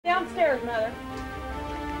it, Mother.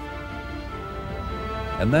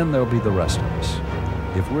 And then there'll be the rest of us.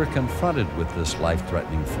 If we're confronted with this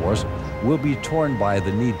life-threatening force, we'll be torn by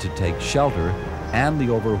the need to take shelter and the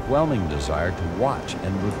overwhelming desire to watch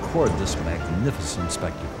and record this magnificent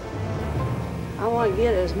spectacle. I want to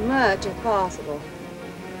get as much as possible.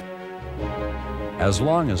 As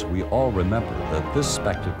long as we all remember that this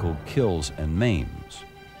spectacle kills and maims,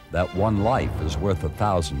 that one life is worth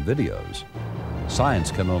 1,000 videos,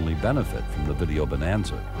 science can only benefit from the video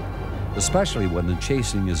bonanza, especially when the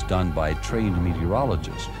chasing is done by trained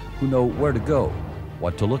meteorologists who know where to go,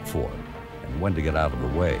 what to look for, and when to get out of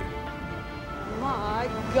the way. My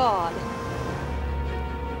God.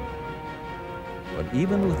 But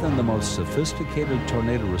even within the most sophisticated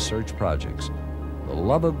tornado research projects, the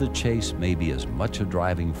love of the chase may be as much a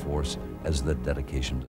driving force as the dedication to